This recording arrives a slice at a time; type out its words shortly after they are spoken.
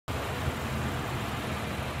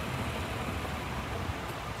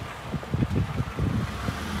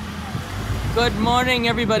Good morning,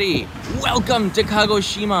 everybody. Welcome to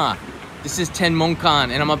Kagoshima. This is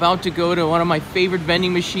Tenmonkan, and I'm about to go to one of my favorite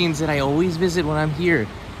vending machines that I always visit when I'm here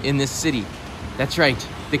in this city. That's right,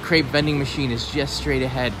 the Crepe vending machine is just straight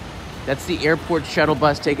ahead. That's the airport shuttle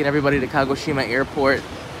bus taking everybody to Kagoshima Airport.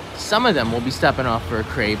 Some of them will be stopping off for a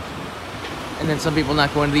crepe, and then some people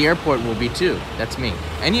not going to the airport will be too. That's me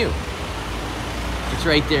and you. It's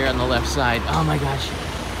right there on the left side. Oh my gosh.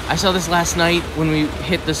 I saw this last night when we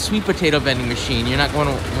hit the sweet potato vending machine. You're not going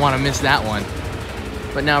to want to miss that one.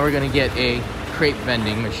 But now we're going to get a crepe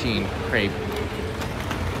vending machine. Crepe.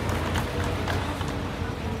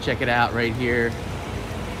 Check it out right here.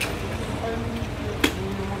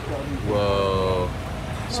 Whoa.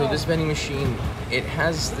 So this vending machine, it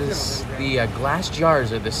has the glass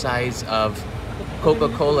jars are the size of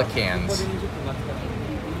Coca-Cola cans.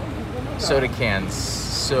 Soda cans.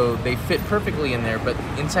 So they fit perfectly in there, but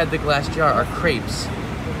inside the glass jar are crepes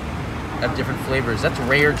of different flavors. That's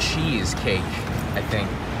rare cheese cake, I think.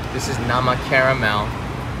 This is Nama caramel.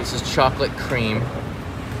 This is chocolate cream.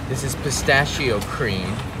 This is pistachio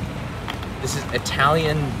cream. This is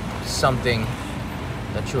Italian something.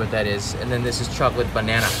 Not sure what that is. And then this is chocolate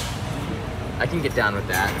banana. I can get down with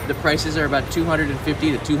that. The prices are about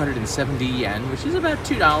 250 to 270 yen, which is about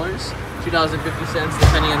 $2, $2.50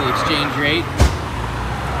 depending on the exchange rate.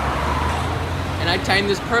 And I timed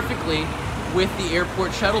this perfectly with the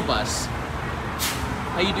airport shuttle bus.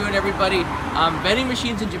 How you doing, everybody? Vending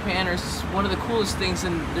machines in Japan are one of the coolest things,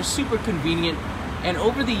 and they're super convenient. And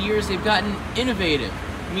over the years, they've gotten innovative,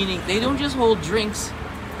 meaning they don't just hold drinks,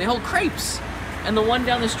 they hold crepes. And the one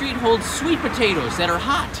down the street holds sweet potatoes that are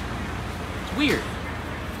hot. It's weird.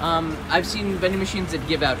 I've seen vending machines that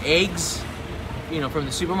give out eggs, you know, from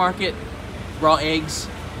the supermarket, raw eggs,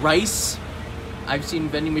 rice. I've seen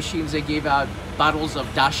vending machines that gave out bottles of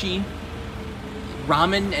dashi,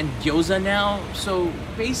 ramen, and gyoza now. So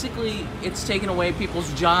basically, it's taken away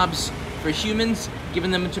people's jobs for humans, giving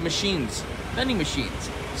them into machines, vending machines.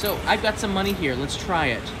 So I've got some money here. Let's try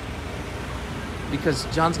it. Because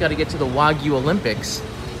John's got to get to the Wagyu Olympics,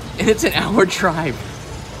 and it's an hour drive.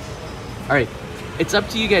 All right, it's up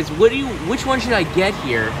to you guys. Which one should I get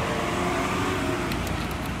here?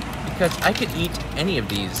 Because I could eat any of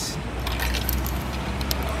these.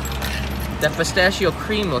 That pistachio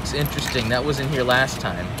cream looks interesting. That was in here last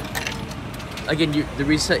time. Again,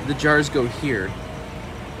 the jars go here.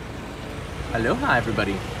 Aloha,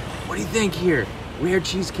 everybody. What do you think here? Rare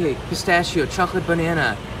cheesecake, pistachio, chocolate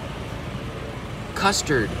banana,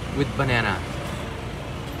 custard with banana,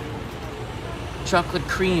 chocolate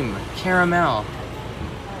cream, caramel.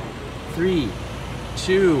 3,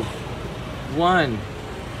 2, 1.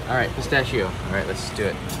 All right, pistachio. All right, let's do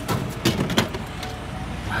it.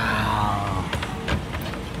 Wow.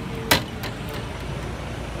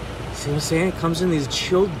 See what I'm saying? It comes in these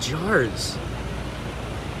chilled jars.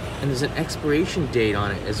 And there's an expiration date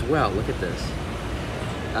on it as well. Look at this.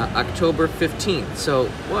 October 15th. So,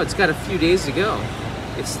 well, it's got a few days to go.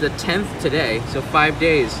 It's the 10th today, so 5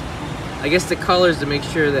 days. I guess the colors to make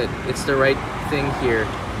sure that it's the right thing here.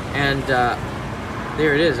 And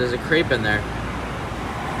there it is. There's a crepe in there.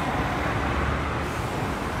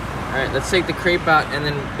 All right, let's take the crepe out, and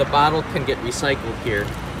then the bottle can get recycled here.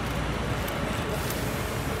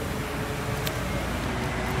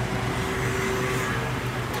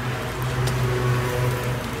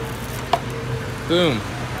 Boom.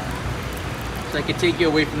 So I could take you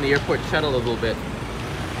away from the airport shuttle a little bit.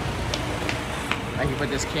 I can put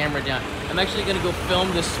this camera down. I'm actually gonna go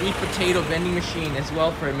film the sweet potato vending machine as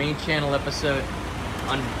well for a main channel episode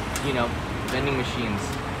on, you know, vending machines.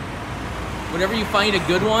 Whenever you find a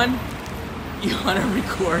good one, you want to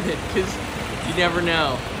record it, because you never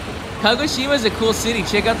know. Kagoshima is a cool city.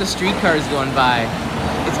 Check out the streetcars going by.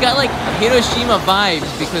 It's got like Hiroshima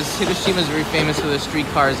vibes, because Hiroshima is very famous for the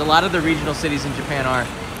streetcars. A lot of the regional cities in Japan are.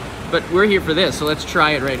 But we're here for this, so let's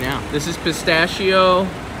try it right now. This is pistachio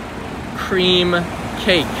cream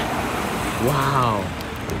cake. Wow.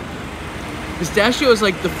 Pistachio is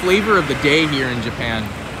like the flavor of the day here in Japan.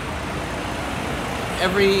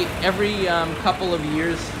 Every couple of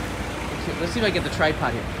years, let's see if I get the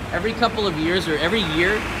tripod here. Every couple of years, or every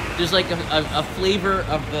year, there's like a flavor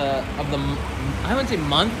of the I wouldn't say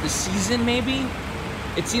month, the season maybe.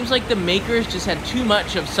 It seems like the makers just had too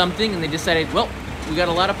much of something, and they decided, well, we got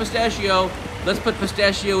a lot of pistachio, let's put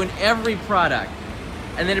pistachio in every product.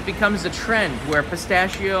 And then it becomes a trend where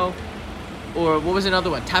pistachio, or what was another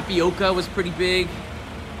one? Tapioca was pretty big.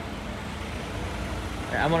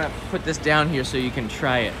 I'm gonna put this down here so you can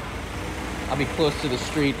try it. I'll be close to the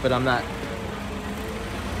street, but I'm not.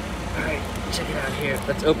 All right, check it out here.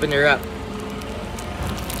 Let's open her up.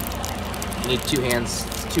 You need two hands.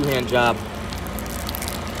 It's a two-hand job.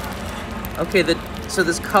 Okay, so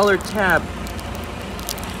this color tab.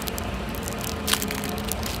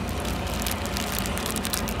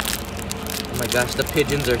 Oh my gosh, the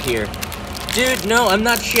pigeons are here. Dude, no, I'm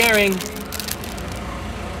not sharing.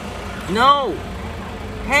 No.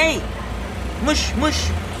 Hey. Mush, mush.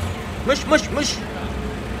 Mush, mush, mush.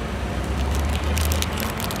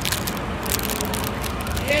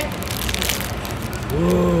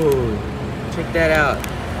 Whoa. Check that out.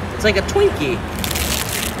 It's like a Twinkie.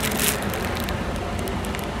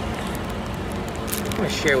 I'm gonna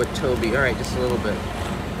share with Toby. All right, just a little bit.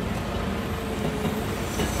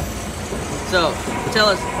 So, tell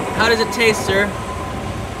us, how does it taste, sir?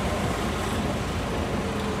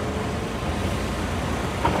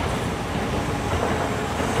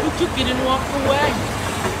 Who took it and walked away?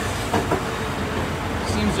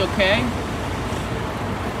 Seems okay.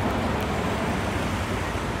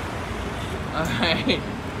 Alright.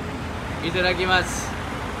 Itadakimasu.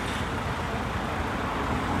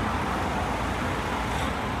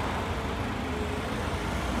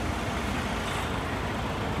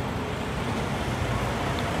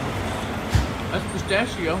 That's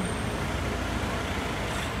pistachio.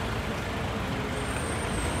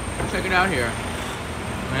 Check it out here.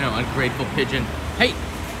 I know, ungrateful pigeon. Hey!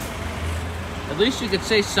 At least you could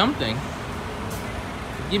say something.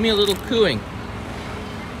 Give me a little cooing.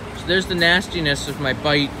 So there's the nastiness of my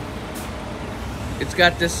bite. It's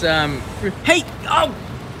got this, hey! Oh!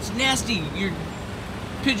 It's nasty! Your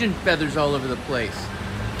pigeon feathers all over the place.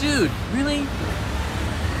 Dude, really?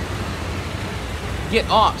 Get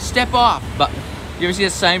off. Step off. But you ever see a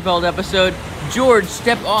Seinfeld episode? George,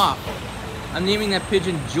 step off. I'm naming that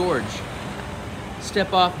pigeon George.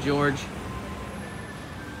 Step off, George.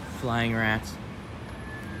 Flying rats.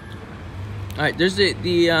 Alright, there's the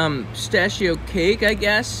pistachio cake, I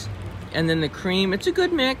guess. And then the cream. It's a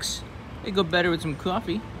good mix. It'd go better with some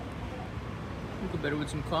coffee. It'd go better with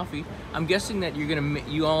some coffee. I'm guessing that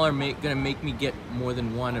you all are gonna make me get more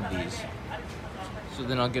than one of these. So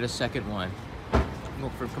then I'll get a second one.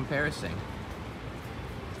 Well, for comparison.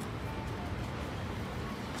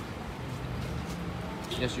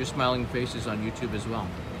 Yes, your smiling face is on YouTube as well.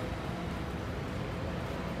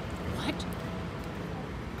 What?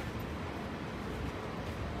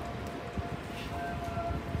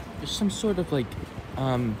 There's some sort of like,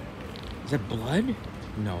 is that blood?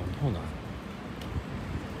 No, hold on.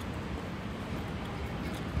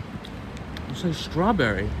 It's like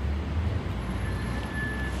strawberry.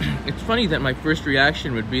 It's funny that my first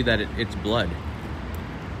reaction would be that it's blood.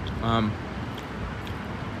 Alright,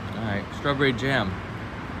 strawberry jam.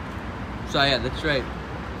 So yeah, that's right.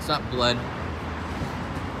 It's not blood.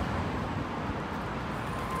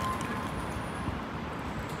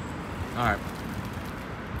 Alright.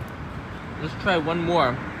 Let's try one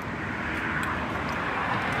more.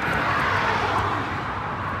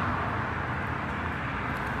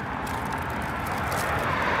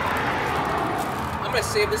 I'm gonna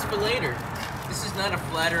save this for later. This is not a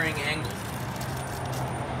flattering angle.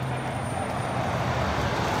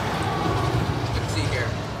 Let's see here.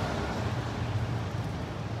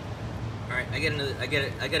 All right,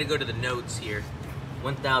 I gotta go to the notes here.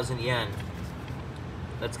 1,000 yen.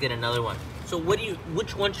 Let's get another one. So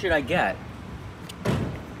which one should I get?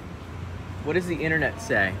 What does the internet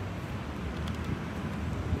say?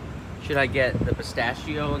 Should I get the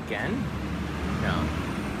pistachio again? No.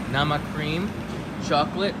 Nama cream.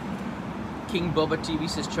 Chocolate. King Boba TV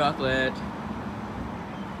says chocolate.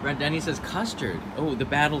 Brandani says custard. Oh, the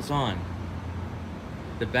battle's on.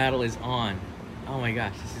 The battle is on. Oh my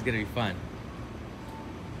gosh, this is gonna be fun.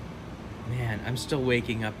 Man, I'm still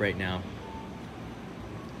waking up right now.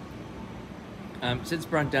 Since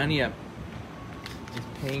Brandania is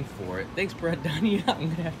paying for it, thanks Brandania, I'm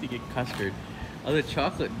gonna have to get custard. Although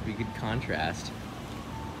chocolate would be good contrast.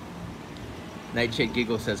 Nightshade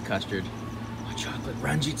Giggle says custard. Oh, chocolate.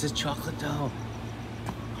 Ranjit says chocolate though.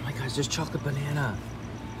 Oh my gosh, there's chocolate banana.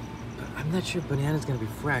 But I'm not sure banana's gonna be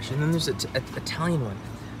fresh. And then there's an Italian one.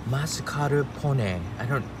 Masakaru Pone.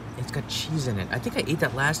 It's got cheese in it. I think I ate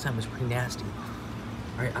that last time, it was pretty nasty.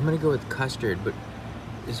 Alright, I'm gonna go with custard, but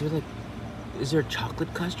is there a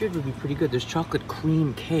chocolate custard? Would be pretty good. There's chocolate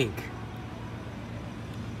cream cake.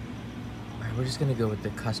 Alright, we're just gonna go with the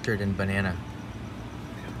custard and banana.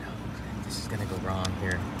 I don't know. This is gonna go wrong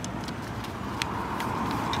here.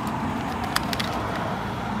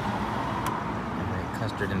 Alright,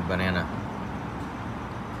 custard and banana.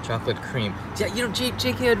 Chocolate cream. Yeah, you know,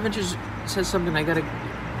 JK Adventures says something, I gotta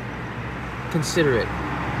consider it.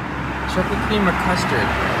 Chocolate cream or custard?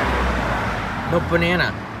 No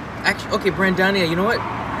banana. Actually, okay, Brandania, you know what?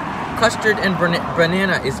 custard and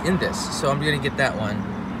banana is in this, so I'm gonna get that one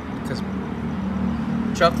because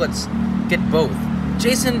chocolates get both.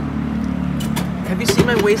 Jason, have you seen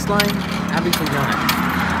my waistline? Obviously not.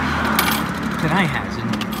 Tanai has,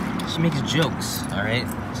 and she makes jokes. All right,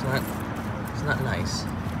 it's not nice.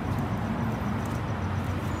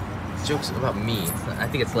 It's jokes about me. I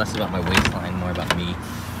think it's less about my waistline, more about me. All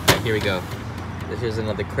right, here we go. Here's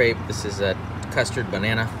another crepe. This is a custard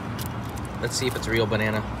banana. Let's see if it's real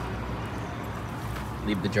banana.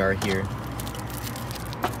 Leave the jar here.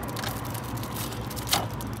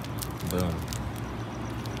 Boom.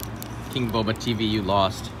 King Boba TV, you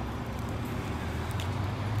lost.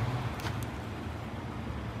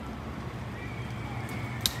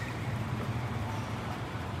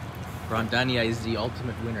 Brandania is the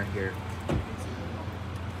ultimate winner here.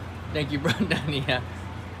 Thank you, Brandania.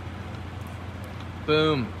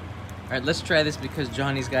 Boom. All right, let's try this because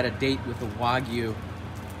Johnny's got a date with the Wagyu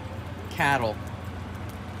cattle.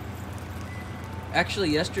 Actually,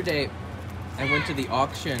 yesterday I went to the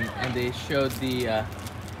auction and they showed the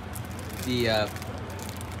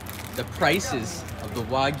prices of the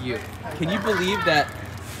Wagyu. Can you believe that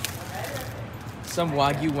some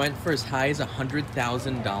Wagyu went for as high as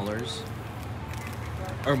 $100,000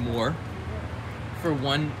 or more for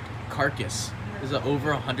one carcass? There's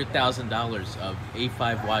over $100,000 of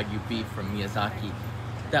A5 Wagyu beef from Miyazaki.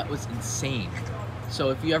 That was insane. So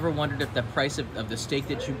if you ever wondered if the price of the steak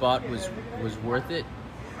that you bought was worth it,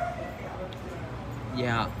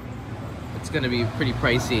 yeah, it's gonna be pretty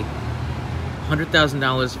pricey.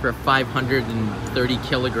 $100,000 for a 530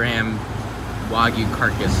 kilogram Wagyu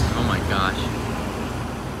carcass. Oh my gosh.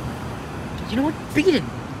 You know what? Beat it!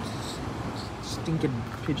 Stinking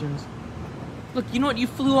pigeons. Look, you know what? You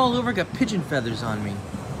flew all over, got pigeon feathers on me.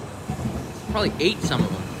 Probably ate some of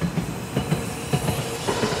them.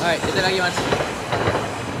 Alright, itadakimasu.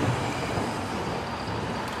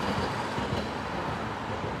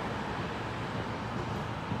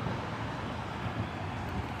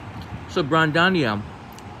 So Brandania,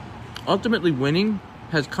 ultimately winning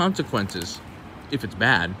has consequences if it's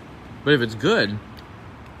bad, but if it's good,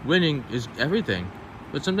 winning is everything.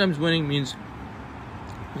 But sometimes winning means,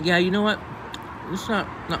 yeah, you know what? It's not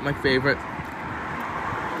my favorite.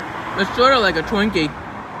 It's sort of like a Twinkie.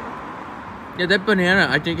 Yeah, that banana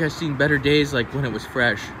I think has seen better days, like when it was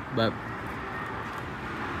fresh. But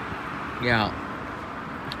yeah,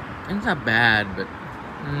 it's not bad, but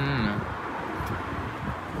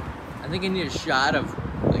I think I need a shot of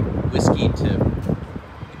like whiskey to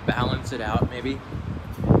balance it out, maybe.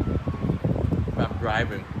 If I'm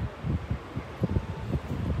driving.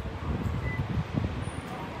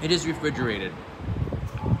 It is refrigerated.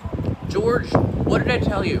 George, what did I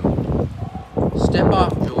tell you? Step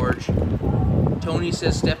off, George. Tony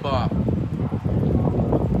says step off.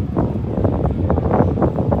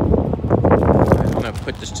 I'm gonna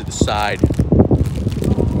put this to the side.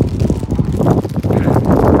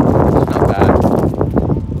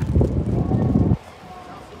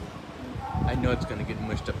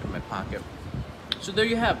 So there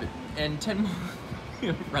you have it, and 10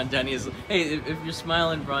 more. Brandania's, hey, if you're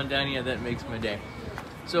smiling, Brandania, that makes my day.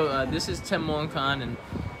 So this is Tenmonkan, and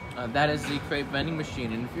that is the Crepe vending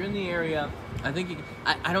machine. And if you're in the area, I think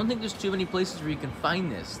I don't think there's too many places where you can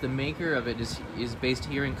find this. The maker of it is based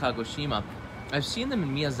here in Kagoshima. I've seen them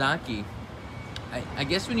in Miyazaki. I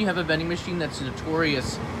guess when you have a vending machine that's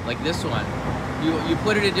notorious like this one, you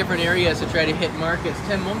put it in different areas to try to hit markets.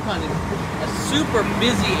 Tenmonkan is a super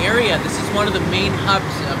busy area. This is one of the main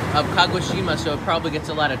hubs of Kagoshima, so it probably gets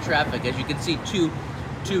a lot of traffic. As you can see, two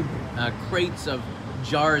crates of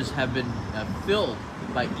jars have been filled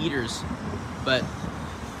by eaters. But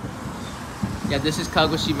yeah, this is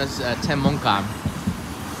Kagoshima's Tenmonkan.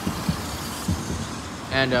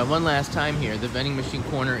 And one last time here, the vending machine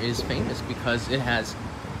corner is famous because it has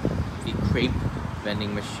the Crepe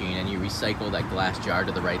vending machine, and you recycle that glass jar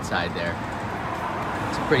to the right side there.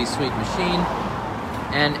 It's a pretty sweet machine,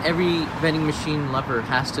 and every vending machine lover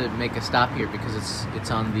has to make a stop here because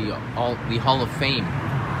it's on the Hall of Fame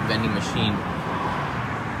vending machine.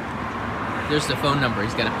 There's the phone number.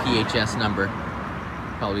 He's got a PHS number,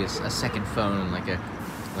 probably a second phone, like a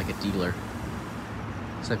dealer.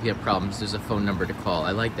 So if you have problems, there's a phone number to call.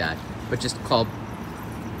 I like that. But just call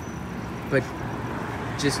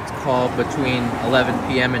between 11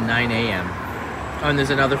 p.m. and 9 a.m. Oh, and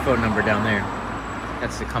there's another phone number down there.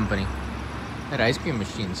 That's the company. That ice cream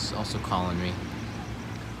machine's also calling me.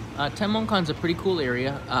 Tenmonkan's a pretty cool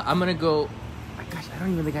area. I'm gonna go. Gosh, I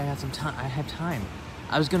don't even think I have time. I have time.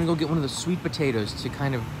 I was gonna go get one of the sweet potatoes to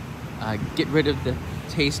kind of get rid of the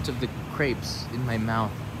taste of the crepes in my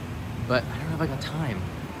mouth, but I don't know if I got time.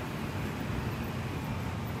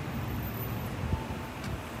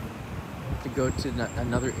 have to go to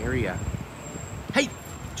another area. Hey,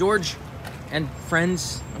 George and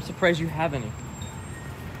friends, I'm surprised you have any.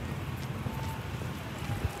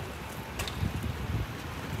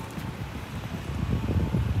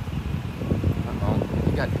 Uh-oh,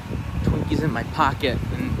 I got Twinkies in my pocket,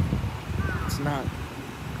 and it's not.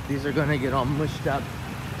 These are gonna get all mushed up.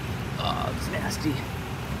 Oh, it's nasty.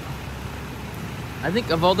 I think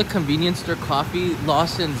of all the convenience store coffee,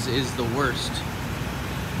 Lawson's is the worst.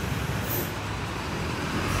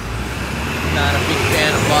 Not a big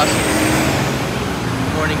fan of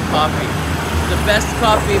Lawson's morning coffee. The best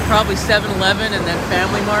coffee, probably 7-Eleven and then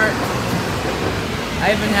Family Mart.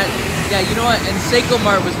 I haven't had, yeah, you know what? And Seiko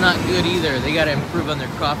Mart was not good either. They got to improve on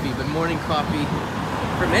their coffee. But morning coffee,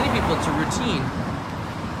 for many people, it's a routine.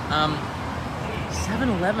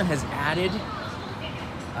 7-Eleven has added,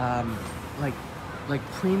 like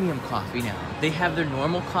premium coffee now. They have their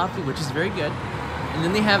normal coffee, which is very good, and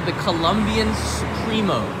then they have the Colombian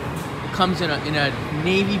Supremo. It comes in a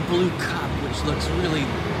navy blue cup, which looks really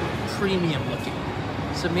premium looking.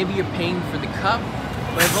 So maybe you're paying for the cup,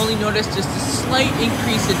 but I've only noticed just a slight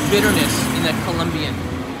increase in bitterness in that Colombian.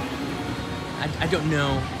 I don't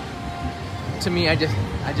know. To me, I just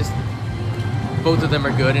both of them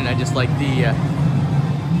are good, and I just like the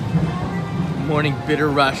morning bitter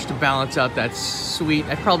rush to balance out that sweet.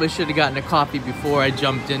 I probably should have gotten a coffee before I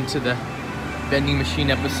jumped into the vending machine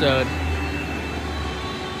episode.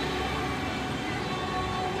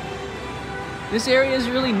 This area is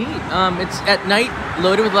really neat. It's at night,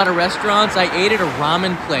 loaded with a lot of restaurants. I ate at a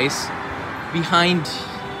ramen place behind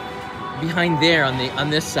there on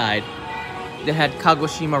this side that had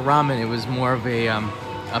Kagoshima ramen. It was more of a I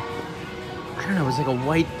don't know, it was like a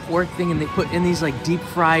white pork thing, and they put in these like deep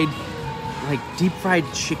fried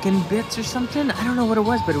chicken bits or something. I don't know what it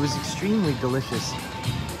was, but it was extremely delicious.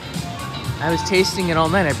 I was tasting it all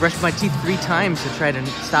night. I brushed my teeth 3 times to try to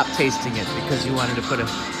stop tasting it because you wanted to put a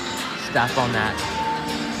stop on that.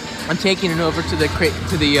 I'm taking it over to the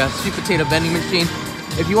sweet potato vending machine.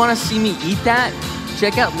 If you want to see me eat that,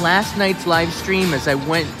 check out last night's live stream as I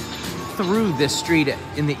went through this street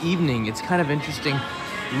in the evening. It's kind of interesting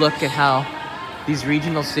look at how these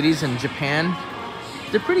regional cities in Japan,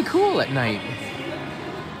 they're pretty cool at night.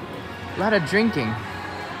 A lot of drinking.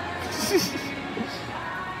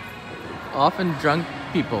 Often drunk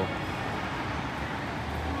people.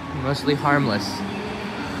 Mostly harmless.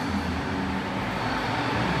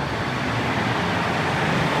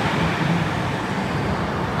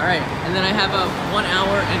 Alright, and then I have a 1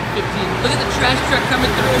 hour and 15. Look at the trash truck coming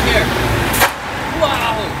through here.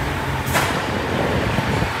 Wow!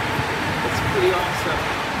 That's pretty awesome.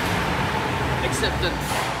 Except that,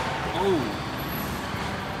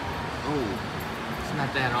 it's not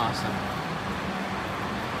that awesome.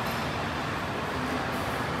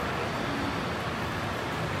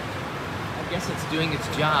 I guess it's doing its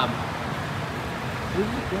job. Where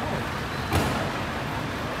did it go?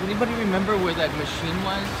 Anybody remember where that machine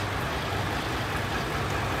was?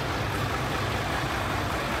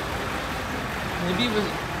 Maybe it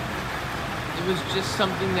was just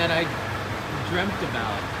something that I dreamt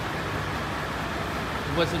about.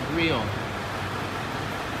 It wasn't real.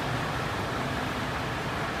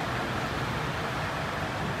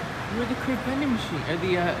 Where'd the crepe vending machine, or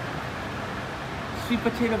the sweet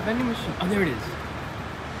potato vending machine? Oh, there it is.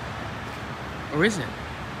 Or is it?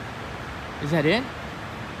 Is that it?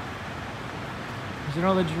 Is it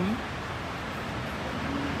all a dream?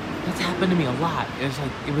 That's happened to me a lot. It was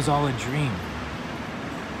like, it was all a dream.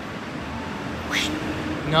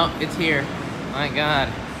 No, it's here. My God.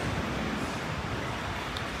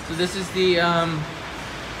 So this is the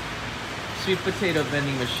sweet potato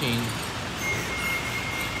vending machine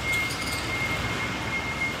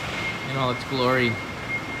in all its glory.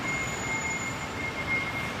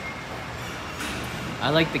 I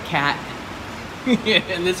like the cat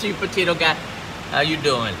and the sweet potato guy. How you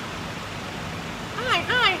doing? Hi.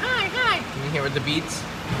 Can you hear with the beats?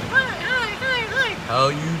 Hi. How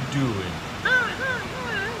you doing?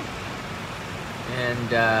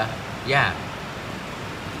 And yeah,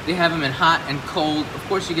 they have them in hot and cold. Of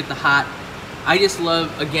course you get the hot. I just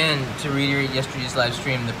love, again, to reiterate yesterday's live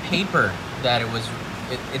stream, the paper that it was,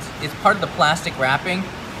 it's part of the plastic wrapping.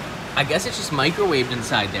 I guess it's just microwaved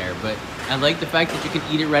inside there, but I like the fact that you can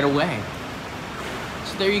eat it right away.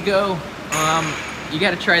 So there you go. You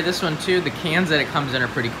gotta try this one too. The cans that it comes in are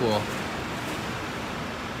pretty cool.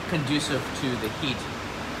 Conducive to the heat.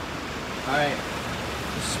 Alright,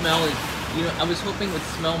 the smell is, you know, I was hoping it would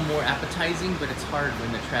smell more appetizing, but it's hard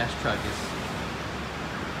when the trash truck is.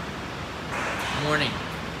 Morning.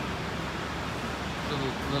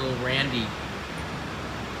 Little Randy.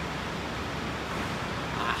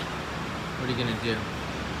 What are you gonna do?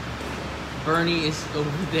 Bernie is over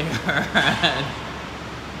there.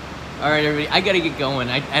 All right, everybody, I gotta get going.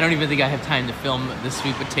 I don't even think I have time to film the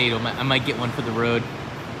sweet potato. I might get one for the road.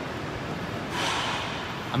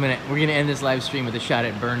 We're gonna end this live stream with a shot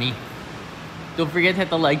at Bernie. Don't forget to hit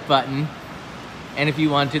the like button. And if you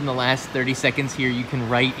want to, in the last 30 seconds here, you can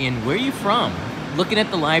write in where you from. Looking at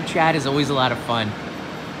the live chat is always a lot of fun.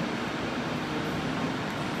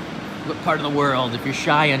 What part of the world? If you're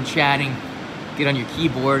shy on chatting, get on your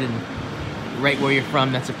keyboard and write where you're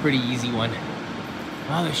from. That's a pretty easy one.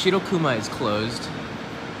 Wow, the Shirokuma is closed.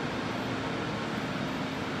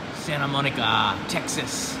 Santa Monica,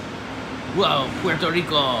 Texas. Whoa, Puerto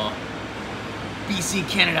Rico. BC,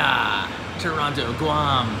 Canada. Toronto,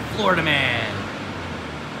 Guam, Florida man.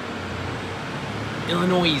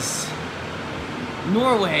 Illinois.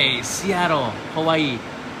 Norway, Seattle, Hawaii.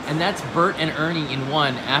 And that's Bert and Ernie in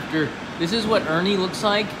one. This is what Ernie looks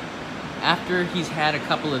like after he's had a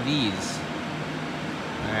couple of these.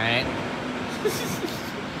 All right.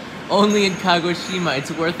 Only in Kagoshima.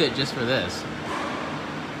 It's worth it just for this.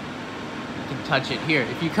 You can touch it here.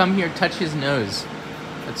 If you come here, touch his nose.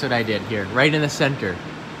 That's what I did here, right in the center.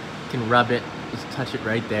 You can rub it, just touch it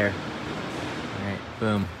right there. All right,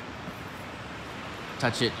 boom.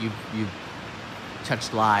 Touch it, you've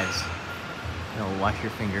touched lives. No, wash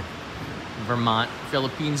your finger. Vermont,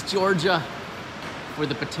 Philippines, Georgia for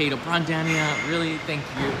the potato. Brandania, really, thank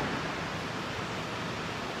you.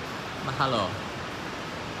 Mahalo.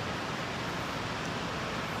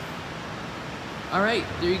 All right,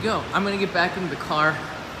 there you go. I'm gonna get back into the car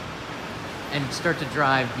and start to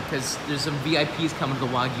drive because there's some VIPs coming to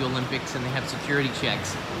the Wagyu Olympics and they have security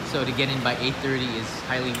checks. So to get in by 8:30 is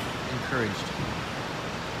highly encouraged.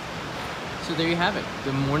 So there you have it.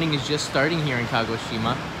 The morning is just starting here in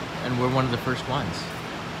Kagoshima and we're one of the first ones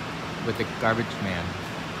with the garbage man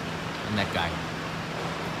and that guy.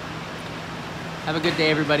 Have a good day,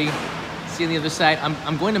 everybody. See you on the other side.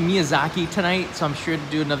 I'm going to Miyazaki tonight, so I'm sure to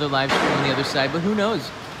do another live stream on the other side, but who knows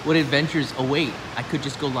what adventures await. I could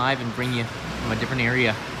just go live and bring you from a different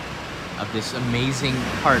area of this amazing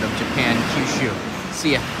part of Japan, Kyushu.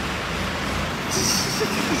 See ya.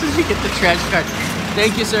 You get the trash cart.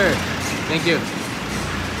 Thank you, sir. Thank you.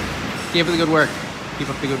 Keep up the good work. Keep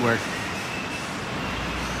up the good work.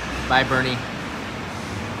 Bye, Bernie.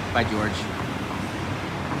 Bye, George.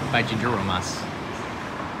 Bye, Ginger Romas.